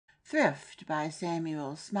Thrift by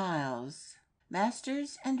Samuel Smiles.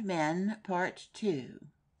 Masters and Men, Part 2.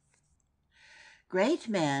 Great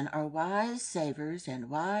men are wise savers and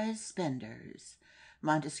wise spenders.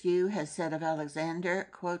 Montesquieu has said of Alexander,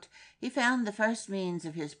 quote, "He found the first means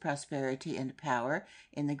of his prosperity and power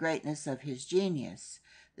in the greatness of his genius,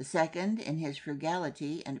 the second in his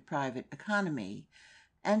frugality and private economy,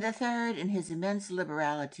 and the third in his immense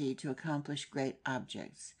liberality to accomplish great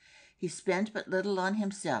objects. He spent but little on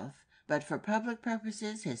himself, but for public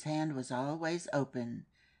purposes his hand was always open."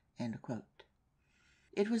 End quote.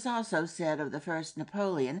 It was also said of the first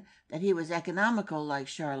Napoleon that he was economical like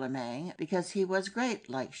Charlemagne because he was great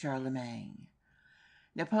like Charlemagne.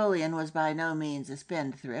 Napoleon was by no means a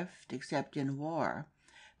spendthrift, except in war,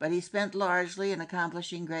 but he spent largely in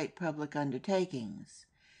accomplishing great public undertakings.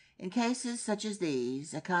 In cases such as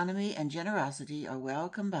these, economy and generosity are well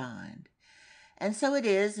combined. And so it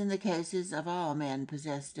is in the cases of all men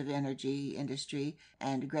possessed of energy, industry,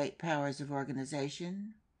 and great powers of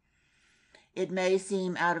organization. It may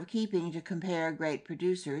seem out of keeping to compare great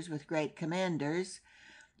producers with great commanders,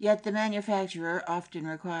 yet the manufacturer often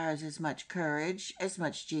requires as much courage, as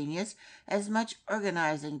much genius, as much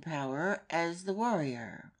organizing power as the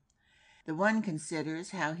warrior. The one considers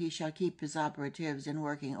how he shall keep his operatives in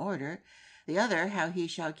working order, the other how he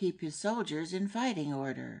shall keep his soldiers in fighting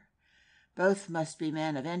order. Both must be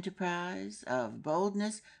men of enterprise, of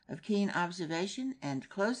boldness, of keen observation, and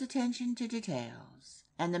close attention to details.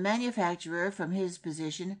 And the manufacturer, from his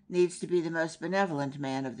position, needs to be the most benevolent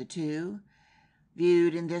man of the two.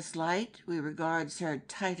 Viewed in this light, we regard Sir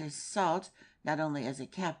Titus Salt not only as a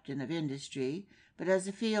captain of industry, but as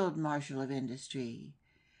a field marshal of industry.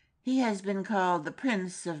 He has been called the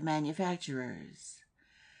Prince of Manufacturers.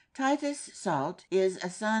 Titus Salt is a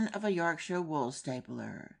son of a Yorkshire wool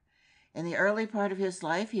stapler. In the early part of his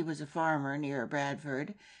life he was a farmer near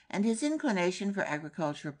Bradford, and his inclination for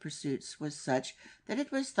agricultural pursuits was such that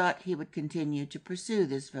it was thought he would continue to pursue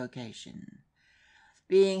this vocation.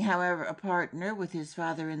 Being, however, a partner with his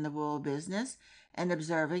father in the wool business, and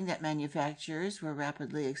observing that manufactures were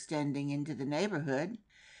rapidly extending into the neighborhood,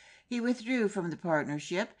 he withdrew from the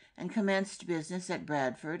partnership and commenced business at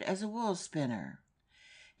Bradford as a wool spinner.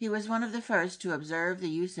 He was one of the first to observe the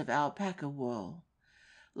use of alpaca wool.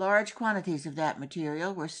 Large quantities of that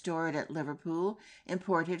material were stored at Liverpool,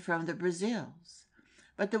 imported from the Brazils.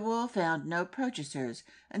 But the wool found no purchasers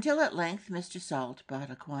until at length Mr. Salt bought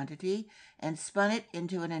a quantity and spun it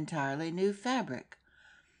into an entirely new fabric.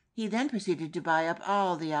 He then proceeded to buy up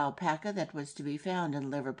all the alpaca that was to be found in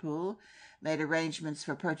Liverpool, made arrangements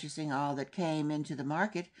for purchasing all that came into the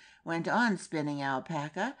market, went on spinning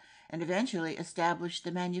alpaca, and eventually established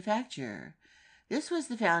the manufacture. This was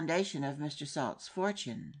the foundation of Mr. Salt's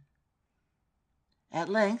fortune. At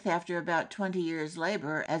length, after about 20 years'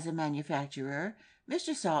 labor as a manufacturer,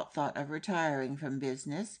 Mr. Salt thought of retiring from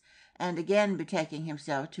business and again betaking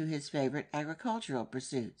himself to his favorite agricultural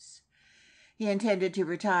pursuits. He intended to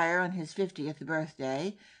retire on his 50th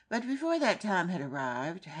birthday, but before that time had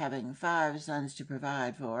arrived, having 5 sons to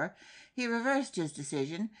provide for, he reversed his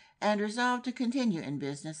decision and resolved to continue in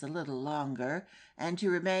business a little longer and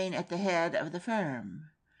to remain at the head of the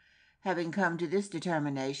firm. Having come to this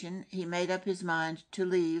determination, he made up his mind to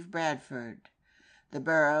leave Bradford. The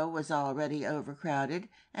borough was already overcrowded,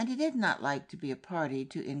 and he did not like to be a party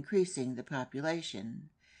to increasing the population.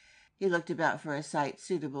 He looked about for a site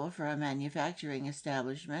suitable for a manufacturing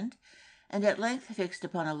establishment, and at length fixed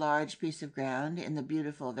upon a large piece of ground in the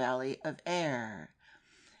beautiful valley of Ayr.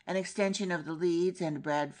 An extension of the Leeds and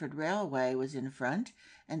Bradford Railway was in front,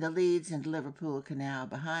 and the Leeds and Liverpool Canal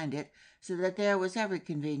behind it, so that there was every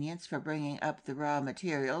convenience for bringing up the raw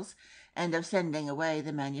materials and of sending away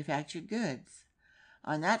the manufactured goods.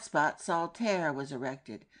 On that spot Saltaire was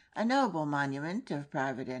erected, a noble monument of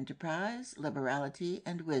private enterprise, liberality,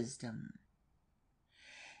 and wisdom.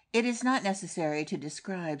 It is not necessary to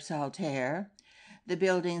describe Saltaire. The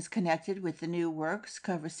buildings connected with the new works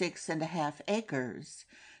cover 6½ acres.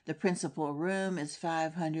 The principal room is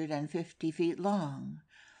 550 feet long.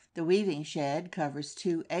 The weaving shed covers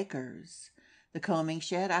 2 acres. The combing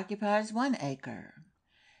shed occupies 1 acre.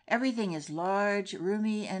 Everything is large,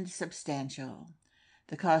 roomy, and substantial.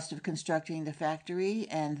 The cost of constructing the factory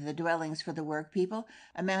and the dwellings for the workpeople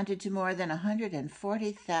amounted to more than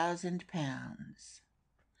 £140,000.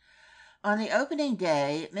 On the opening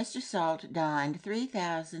day, Mr. Salt dined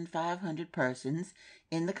 3,500 persons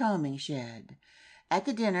in the combing shed. At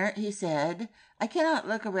the dinner he said, "I cannot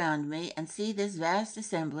look around me and see this vast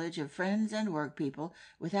assemblage of friends and workpeople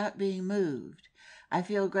without being moved. I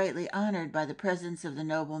feel greatly honored by the presence of the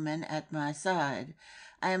noblemen at my side.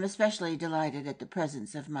 I am especially delighted at the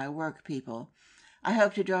presence of my work people. I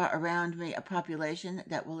hope to draw around me a population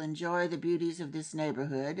that will enjoy the beauties of this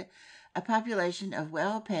neighborhood, a population of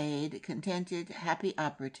well-paid, contented, happy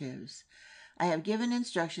operatives. I have given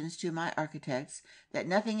instructions to my architects that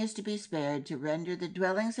nothing is to be spared to render the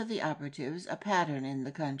dwellings of the operatives a pattern in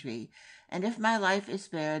the country, and if my life is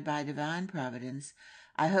spared by divine providence,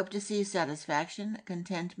 I hope to see satisfaction,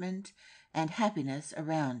 contentment, and happiness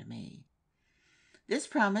around me. This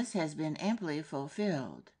promise has been amply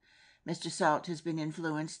fulfilled. Mr. Salt has been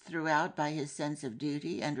influenced throughout by his sense of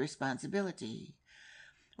duty and responsibility.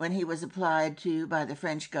 When he was applied to by the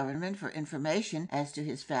French government for information as to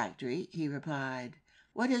his factory, he replied,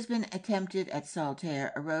 "What has been attempted at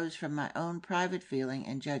Saltaire arose from my own private feeling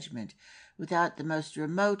and judgment, without the most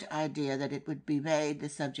remote idea that it would be made the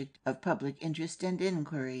subject of public interest and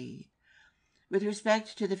inquiry." With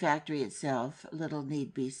respect to the factory itself, little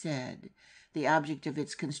need be said. The object of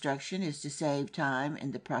its construction is to save time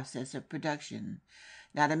in the process of production.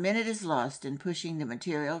 Not a minute is lost in pushing the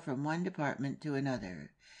material from one department to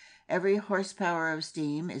another. Every horsepower of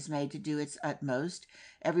steam is made to do its utmost,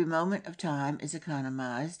 every moment of time is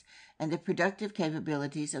economized, and the productive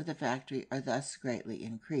capabilities of the factory are thus greatly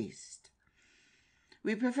increased.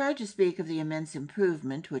 We prefer to speak of the immense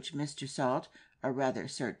improvement which Mr. Salt, or rather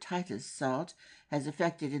Sir Titus Salt, has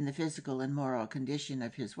effected in the physical and moral condition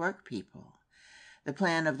of his work people. The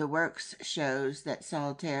plan of the works shows that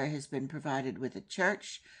Saltaire has been provided with a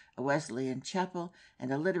church, a Wesleyan chapel,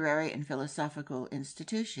 and a literary and philosophical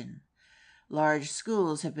institution. Large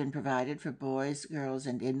schools have been provided for boys, girls,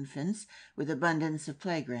 and infants, with abundance of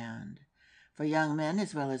playground. For young men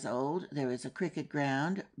as well as old, there is a cricket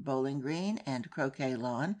ground, bowling green, and croquet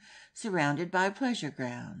lawn, surrounded by pleasure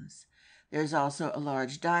grounds. There is also a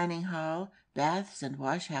large dining hall, baths and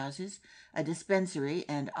wash houses, a dispensary,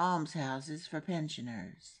 and almshouses for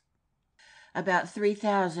pensioners. About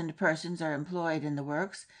 3,000 persons are employed in the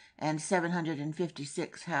works, and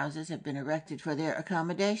 756 houses have been erected for their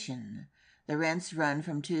accommodation. The rents run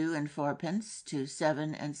from 2 and 4 pence to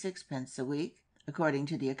 7 and 6 pence a week, according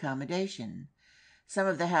to the accommodation. Some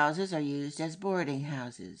of the houses are used as boarding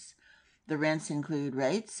houses. The rents include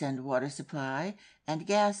rates and water supply, and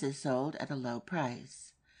gas is sold at a low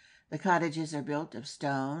price. The cottages are built of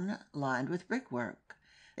stone, lined with brickwork.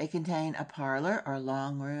 They contain a parlor or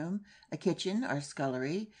long room, a kitchen or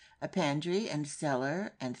scullery, a pantry and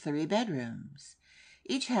cellar, and 3 bedrooms.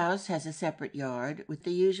 Each house has a separate yard with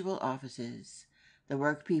the usual offices. The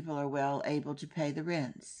work people are well able to pay the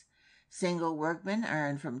rents. Single workmen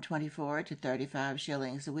earn from 24 to 35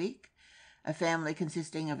 shillings a week. A family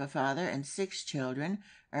consisting of a father and 6 children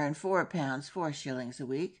earn £4 4 shillings a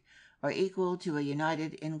week, or equal to a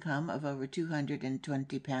united income of over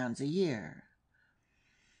 £220 a year.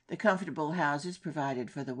 The comfortable houses provided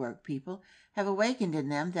for the work people have awakened in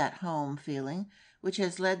them that home feeling which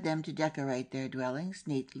has led them to decorate their dwellings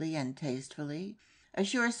neatly and tastefully, a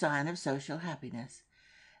sure sign of social happiness.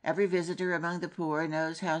 Every visitor among the poor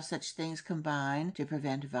knows how such things combine to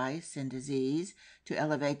prevent vice and disease, to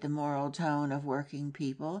elevate the moral tone of working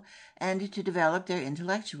people, and to develop their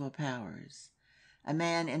intellectual powers. A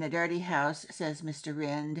man in a dirty house, says Mr.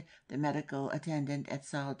 Rind, the medical attendant at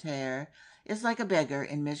Saltaire, is like a beggar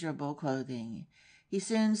in miserable clothing. He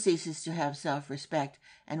soon ceases to have self-respect,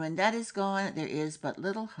 and when that is gone, there is but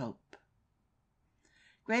little hope.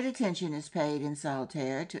 Great attention is paid in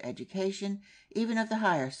Saltaire to education, even of the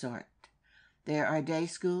higher sort. There are day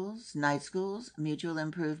schools, night schools, mutual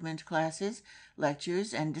improvement classes,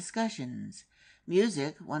 lectures, and discussions.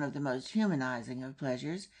 Music, one of the most humanizing of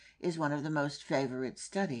pleasures, is one of the most favorite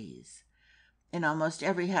studies. In almost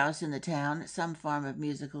every house in the town some form of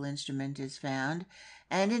musical instrument is found,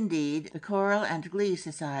 and indeed the choral and glee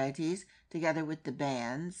societies, together with the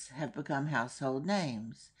bands, have become household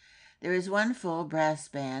names. There is one full brass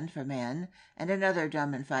band for men, and another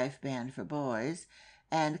drum and fife band for boys,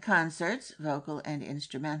 and concerts, vocal and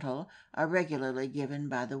instrumental, are regularly given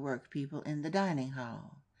by the work people in the dining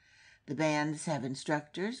hall. The bands have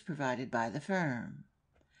instructors provided by the firm.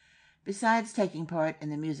 Besides taking part in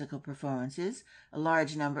the musical performances, a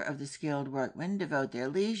large number of the skilled workmen devote their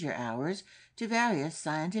leisure hours to various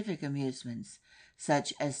scientific amusements,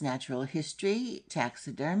 such as natural history,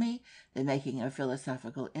 taxidermy, the making of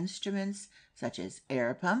philosophical instruments, such as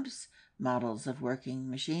air pumps, models of working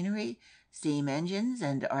machinery, steam engines,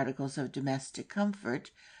 and articles of domestic comfort,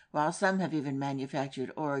 while some have even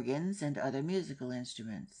manufactured organs and other musical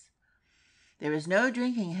instruments. There is no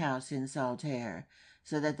drinking house in Saltaire,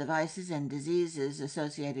 so that the vices and diseases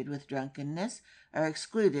associated with drunkenness are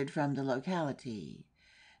excluded from the locality.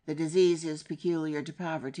 The diseases peculiar to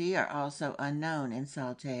poverty are also unknown in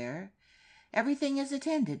Saltaire. Everything is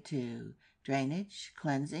attended to: drainage,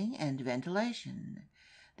 cleansing, and ventilation.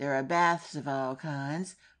 There are baths of all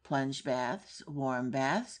kinds: plunge baths, warm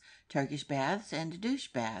baths, Turkish baths, and douche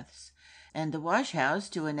baths. And the wash house,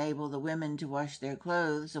 to enable the women to wash their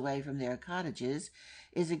clothes away from their cottages,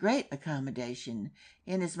 is a great accommodation,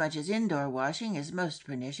 inasmuch as indoor washing is most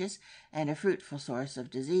pernicious and a fruitful source of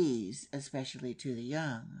disease, especially to the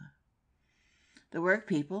young. The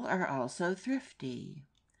workpeople are also thrifty.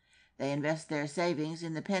 They invest their savings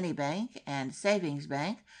in the penny bank and savings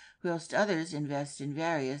bank, whilst others invest in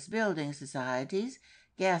various building societies,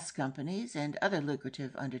 gas companies, and other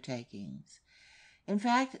lucrative undertakings. In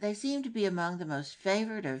fact, they seem to be among the most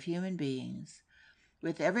favored of human beings.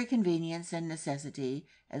 With every convenience and necessity,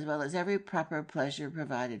 as well as every proper pleasure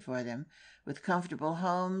provided for them, with comfortable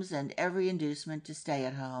homes and every inducement to stay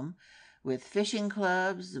at home, with fishing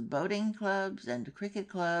clubs, boating clubs, and cricket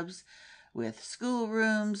clubs, with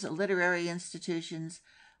schoolrooms, literary institutions,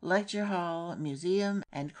 lecture hall, museum,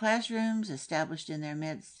 and classrooms established in their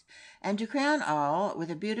midst, and to crown all, with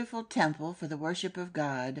a beautiful temple for the worship of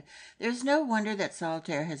God, there is no wonder that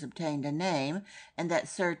Saltaire has obtained a name, and that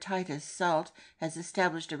Sir Titus Salt has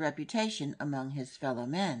established a reputation among his fellow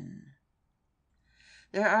men.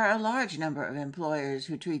 There are a large number of employers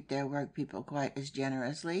who treat their workpeople quite as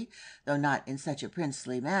generously, though not in such a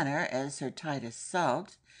princely manner, as Sir Titus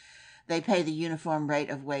Salt. They pay the uniform rate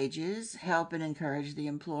of wages, help and encourage the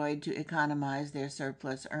employed to economize their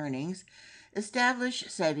surplus earnings, establish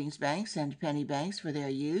savings banks and penny banks for their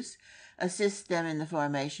use, assist them in the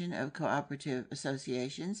formation of cooperative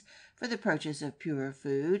associations for the purchase of pure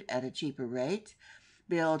food at a cheaper rate,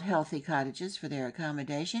 build healthy cottages for their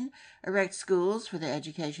accommodation, erect schools for the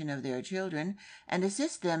education of their children, and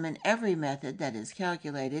assist them in every method that is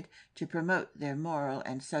calculated to promote their moral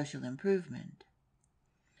and social improvement.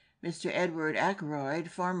 Mr. Edward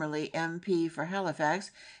Ackroyd, formerly M.P. for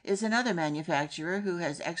Halifax, is another manufacturer who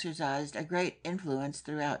has exercised a great influence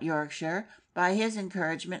throughout Yorkshire by his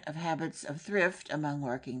encouragement of habits of thrift among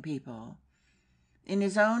working people. In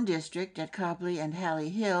his own district at Copley and Halley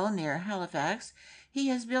Hill, near Halifax, he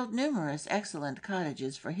has built numerous excellent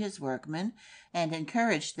cottages for his workmen, and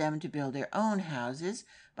encouraged them to build their own houses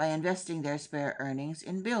by investing their spare earnings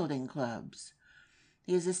in building clubs.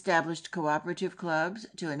 He has established cooperative clubs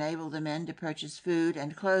to enable the men to purchase food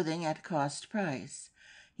and clothing at cost price.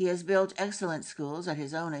 He has built excellent schools at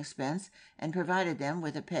his own expense and provided them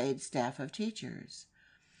with a paid staff of teachers.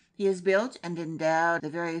 He has built and endowed the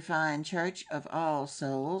very fine Church of All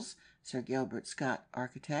Souls, Sir Gilbert Scott,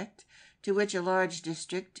 architect, to which a large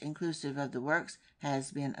district, inclusive of the works,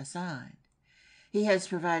 has been assigned. He has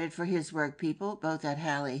provided for his workpeople, both at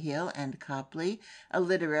Halley Hill and Copley, a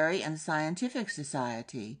literary and scientific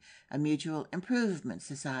society, a mutual improvement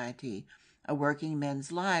society, a working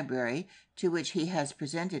men's library, to which he has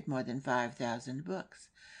presented more than 5,000 books,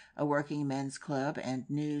 a working men's club and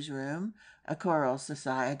newsroom, a choral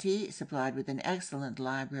society supplied with an excellent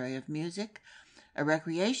library of music, a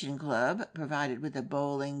recreation club provided with a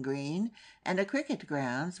bowling green, and a cricket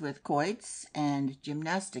grounds with quoits and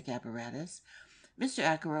gymnastic apparatus. Mr.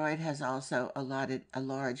 Ackroyd has also allotted a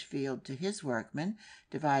large field to his workmen,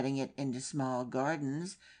 dividing it into small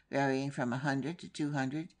gardens, varying from 100 to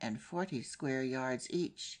 240 square yards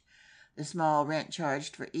each. The small rent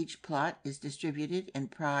charged for each plot is distributed in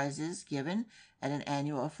prizes given at an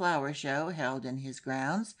annual flower show held in his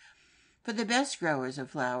grounds for the best growers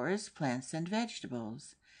of flowers, plants, and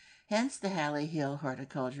vegetables. Hence the Halley Hill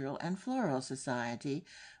Horticultural and Floral Society,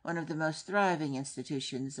 one of the most thriving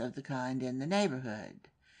institutions of the kind in the neighborhood.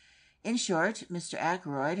 In short, Mr.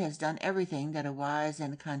 Ackroyd has done everything that a wise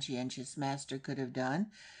and conscientious master could have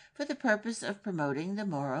done for the purpose of promoting the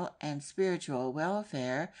moral and spiritual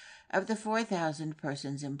welfare of the 4,000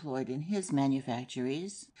 persons employed in his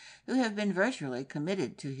manufactories, who have been virtually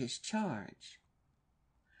committed to his charge.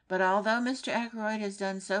 But although Mr. Ackroyd has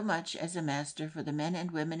done so much as a master for the men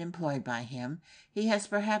and women employed by him, he has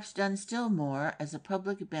perhaps done still more as a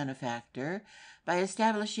public benefactor by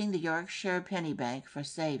establishing the Yorkshire Penny Bank for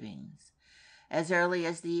savings. As early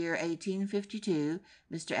as the year 1852,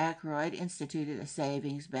 Mr. Ackroyd instituted a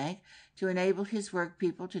savings bank to enable his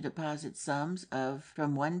workpeople to deposit sums of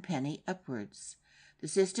from 1 penny upwards. The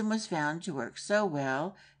system was found to work so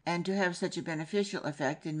well and to have such a beneficial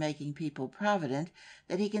effect in making people provident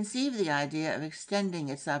that he conceived the idea of extending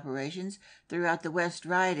its operations throughout the West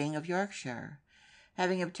Riding of Yorkshire.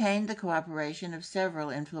 Having obtained the cooperation of several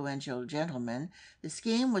influential gentlemen, the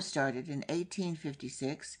scheme was started in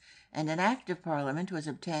 1856, and an Act of Parliament was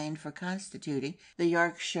obtained for constituting the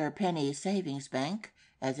Yorkshire Penny Savings Bank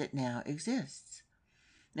as it now exists.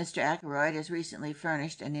 Mr. Ackroyd has recently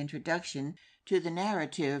furnished an introduction to the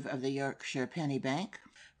narrative of the Yorkshire Penny Bank,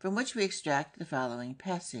 from which we extract the following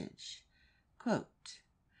passage. Quote,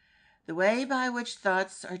 "The way by which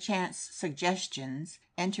thoughts or chance suggestions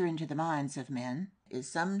enter into the minds of men is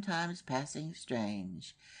sometimes passing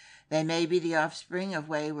strange. They may be the offspring of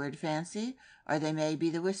wayward fancy, or they may be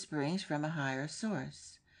the whisperings from a higher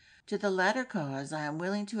source. To the latter cause I am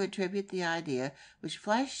willing to attribute the idea which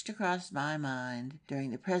flashed across my mind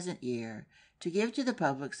during the present year, to give to the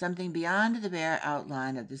public something beyond the bare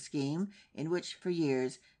outline of the scheme in which for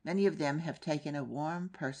years many of them have taken a warm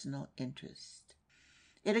personal interest.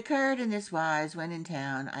 It occurred in this wise when in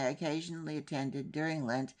town I occasionally attended during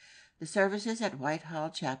Lent the services at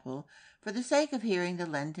Whitehall Chapel for the sake of hearing the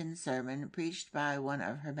Lenten sermon preached by one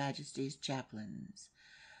of Her Majesty's chaplains.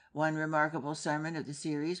 One remarkable sermon of the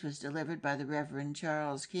series was delivered by the Reverend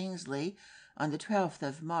Charles Kingsley on the 12th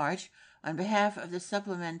of March on behalf of the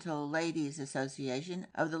Supplemental Ladies' Association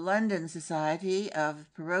of the London Society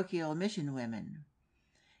of Parochial Mission Women.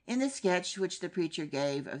 In the sketch which the preacher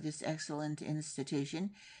gave of this excellent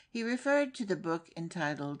institution, he referred to the book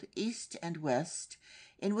entitled East and West,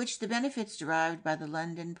 in which the benefits derived by the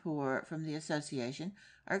London poor from the association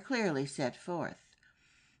are clearly set forth.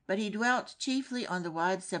 But he dwelt chiefly on the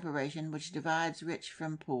wide separation which divides rich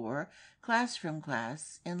from poor, class from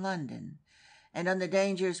class, in London, and on the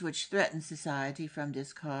dangers which threaten society from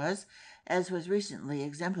this cause, as was recently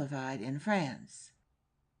exemplified in France.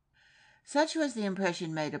 Such was the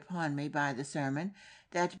impression made upon me by the sermon,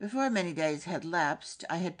 that before many days had lapsed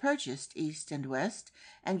I had purchased East and West,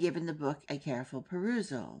 and given the book a careful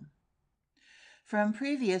perusal. From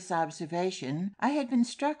previous observation, I had been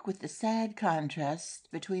struck with the sad contrast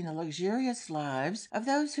between the luxurious lives of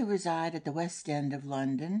those who reside at the West End of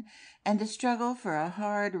London, and the struggle for a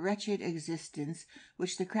hard, wretched existence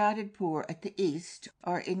which the crowded poor at the East,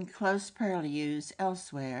 or in close purlieus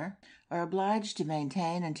elsewhere, are obliged to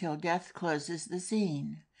maintain until death closes the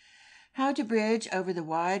scene. How to bridge over the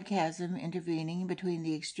wide chasm intervening between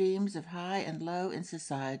the extremes of high and low in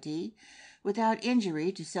society, without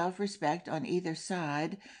injury to self-respect on either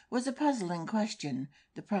side, was a puzzling question,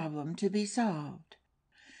 the problem to be solved.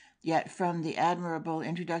 Yet from the admirable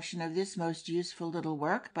introduction of this most useful little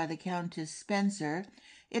work by the Countess Spencer,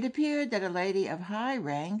 it appeared that a lady of high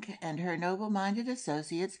rank and her noble-minded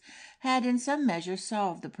associates had in some measure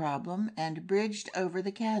solved the problem and bridged over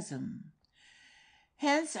the chasm.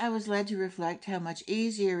 Hence I was led to reflect how much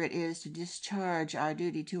easier it is to discharge our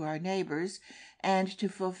duty to our neighbors and to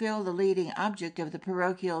fulfill the leading object of the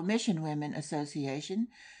Parochial Mission Women Association,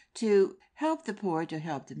 to help the poor to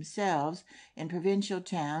help themselves in provincial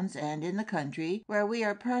towns and in the country where we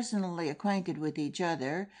are personally acquainted with each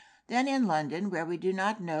other, than in London where we do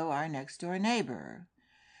not know our next-door neighbor.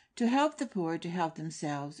 To help the poor to help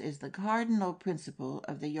themselves is the cardinal principle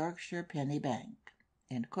of the Yorkshire Penny Bank."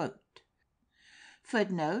 End quote.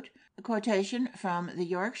 Footnote, a quotation from the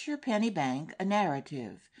Yorkshire Penny Bank, a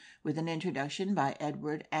narrative, with an introduction by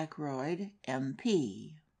Edward Ackroyd,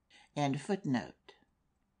 M.P. End footnote.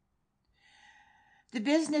 The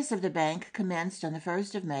business of the bank commenced on the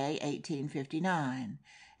 1st of May, 1859.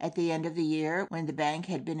 At the end of the year, when the bank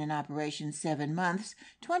had been in operation 7 months,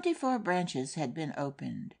 24 branches had been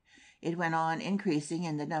opened. It went on increasing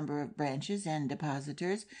in the number of branches and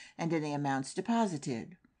depositors, and in the amounts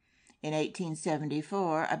deposited. In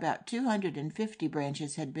 1874, about 250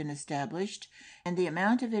 branches had been established, and the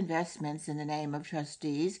amount of investments in the name of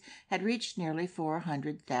trustees had reached nearly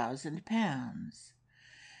 £400,000.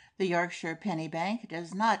 The Yorkshire Penny Bank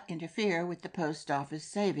does not interfere with the Post Office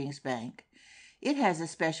Savings Bank. It has a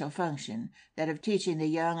special function, that of teaching the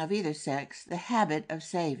young of either sex the habit of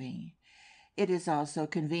saving. It is also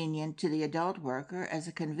convenient to the adult worker as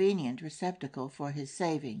a convenient receptacle for his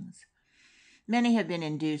savings. Many have been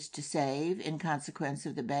induced to save, in consequence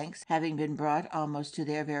of the banks having been brought almost to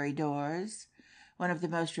their very doors. One of the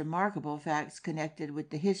most remarkable facts connected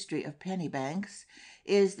with the history of penny banks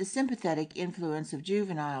is the sympathetic influence of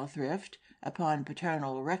juvenile thrift upon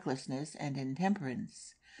paternal recklessness and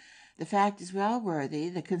intemperance. The fact is well worthy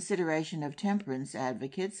the consideration of temperance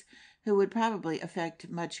advocates, who would probably effect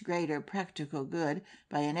much greater practical good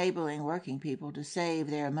by enabling working people to save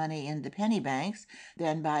their money in the penny banks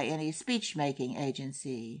than by any speech-making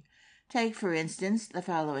agency. Take, for instance, the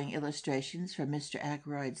following illustrations from Mr.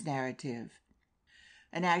 Ackroyd's narrative.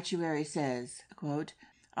 An actuary says, quote,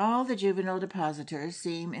 "All the juvenile depositors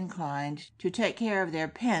seem inclined to take care of their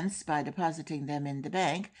pence by depositing them in the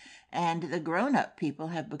bank, and the grown-up people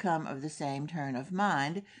have become of the same turn of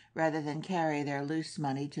mind, rather than carry their loose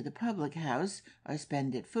money to the public house or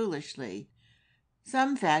spend it foolishly.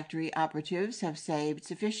 Some factory operatives have saved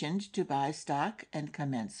sufficient to buy stock and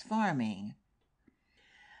commence farming.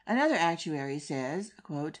 Another actuary says,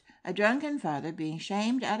 quote, "A drunken father, being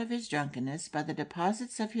shamed out of his drunkenness by the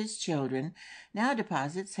deposits of his children, now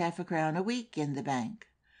deposits half-a-crown a week in the bank.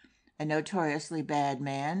 A notoriously bad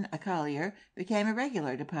man, a collier, became a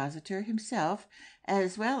regular depositor himself,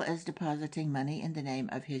 as well as depositing money in the name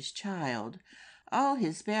of his child, all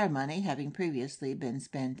his spare money having previously been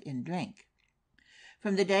spent in drink.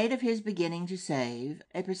 From the date of his beginning to save,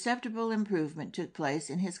 a perceptible improvement took place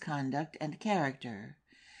in his conduct and character.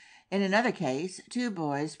 In another case, 2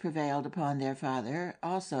 boys prevailed upon their father,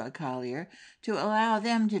 also a collier, to allow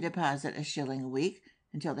them to deposit a shilling a week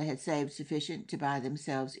until they had saved sufficient to buy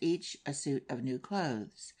themselves each a suit of new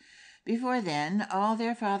clothes. Before then, all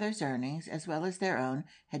their father's earnings, as well as their own,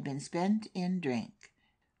 had been spent in drink."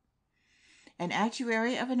 An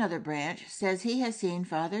actuary of another branch says he has seen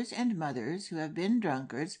fathers and mothers who have been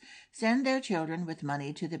drunkards send their children with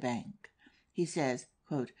money to the bank. He says,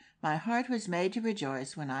 quote, "My heart was made to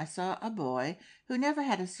rejoice when I saw a boy, who never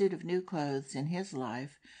had a suit of new clothes in his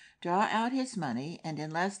life, draw out his money, and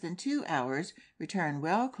in less than 2 hours return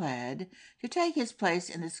well clad, to take his place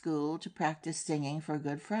in the school to practice singing for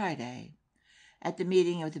Good Friday. At the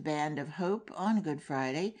meeting of the Band of Hope on Good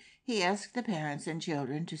Friday, he asked the parents and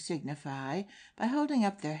children to signify, by holding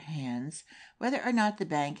up their hands, whether or not the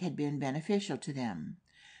bank had been beneficial to them.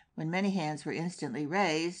 When many hands were instantly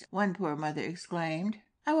raised, one poor mother exclaimed,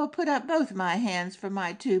 'I will put up both my hands for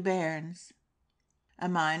my 2 bairns.' A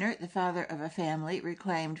miner, the father of a family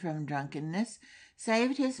reclaimed from drunkenness,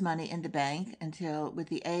 saved his money in the bank until, with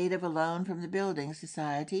the aid of a loan from the Building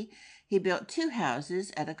Society, he built 2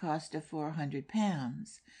 houses at a cost of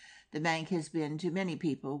 £400. The bank has been to many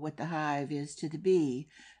people what the hive is to the bee,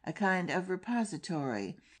 a kind of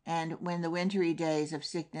repository, and when the wintry days of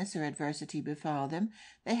sickness or adversity befall them,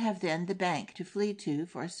 they have then the bank to flee to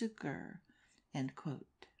for succor." End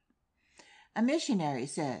quote. A missionary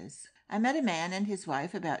says, "I met a man and his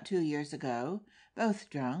wife about 2 years ago, both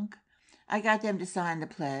drunk. I got them to sign the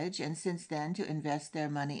pledge, and since then to invest their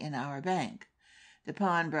money in our bank. The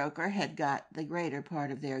pawnbroker had got the greater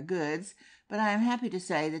part of their goods, but I am happy to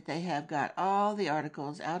say that they have got all the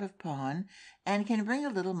articles out of pawn, and can bring a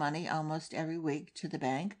little money almost every week to the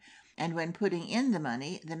bank, and when putting in the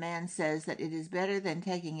money, the man says that it is better than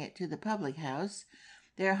taking it to the public house.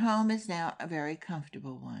 Their home is now a very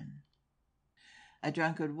comfortable one." A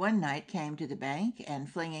drunkard one night came to the bank, and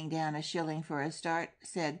flinging down a shilling for a start,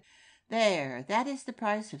 said, "There, that is the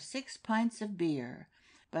price of 6 pints of beer,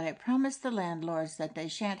 but I promise the landlords that they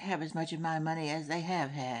shan't have as much of my money as they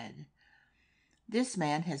have had." This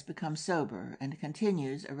man has become sober and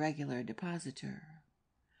continues a regular depositor.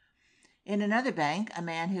 In another bank, a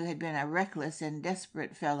man who had been a reckless and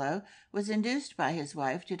desperate fellow was induced by his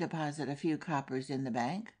wife to deposit a few coppers in the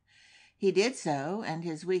bank. He did so, and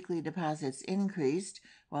his weekly deposits increased,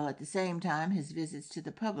 while at the same time his visits to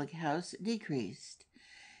the public house decreased.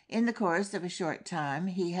 In the course of a short time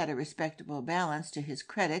he had a respectable balance to his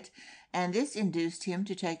credit, and this induced him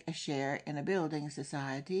to take a share in a building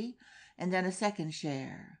society, and then a second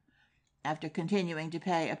share. After continuing to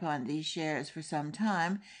pay upon these shares for some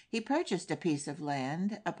time, he purchased a piece of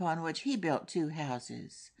land, upon which he built 2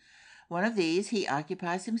 houses. One of these he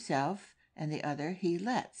occupies himself, and the other he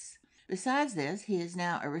lets. Besides this, he is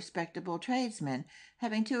now a respectable tradesman,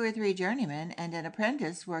 having 2 or 3 journeymen and an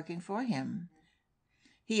apprentice working for him.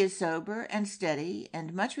 He is sober and steady,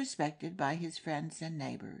 and much respected by his friends and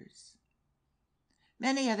neighbors.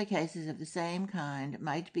 Many other cases of the same kind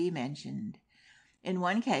might be mentioned. In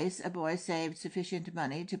one case, a boy saved sufficient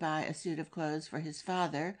money to buy a suit of clothes for his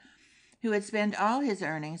father, who had spent all his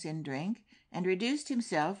earnings in drink, and reduced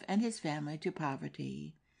himself and his family to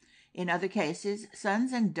poverty. In other cases,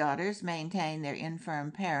 sons and daughters maintain their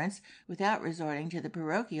infirm parents without resorting to the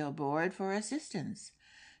parochial board for assistance.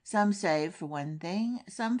 Some save for one thing,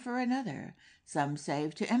 some for another. Some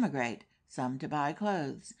save to emigrate, some to buy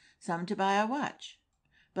clothes, some to buy a watch.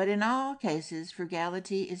 But in all cases,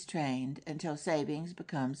 frugality is trained until savings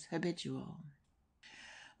becomes habitual.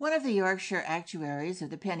 One of the Yorkshire actuaries of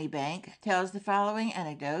the penny bank tells the following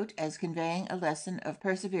anecdote as conveying a lesson of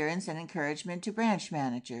perseverance and encouragement to branch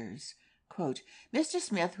managers. Quote, "Mr.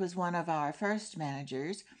 Smith was one of our first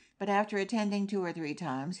managers, but after attending 2 or 3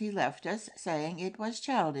 times he left us, saying it was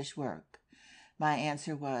childish work. My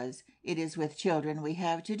answer was, 'It is with children we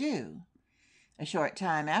have to do.' A short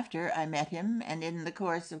time after I met him, and in the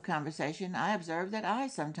course of conversation I observed that I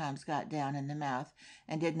sometimes got down in the mouth,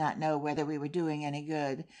 and did not know whether we were doing any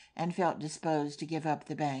good, and felt disposed to give up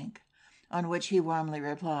the bank. On which he warmly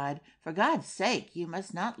replied, "For God's sake, you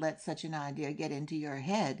must not let such an idea get into your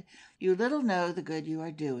head. You little know the good you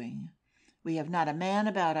are doing. We have not a man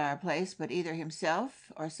about our place but either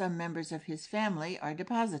himself or some members of his family are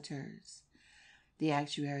depositors." The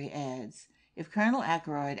actuary adds, "If Colonel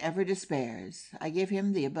Ackroyd ever despairs, I give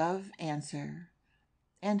him the above answer."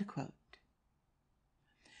 End quote.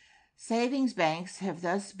 Savings banks have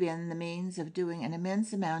thus been the means of doing an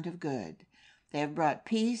immense amount of good. They have brought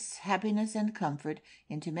peace, happiness, and comfort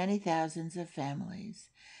into many thousands of families.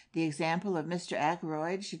 The example of Mr.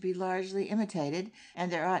 Ackroyd should be largely imitated,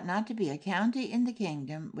 and there ought not to be a county in the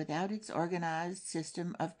kingdom without its organized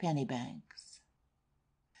system of penny banks.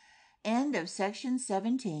 End of section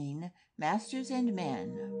 17, Masters and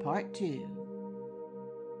Men, Part 2.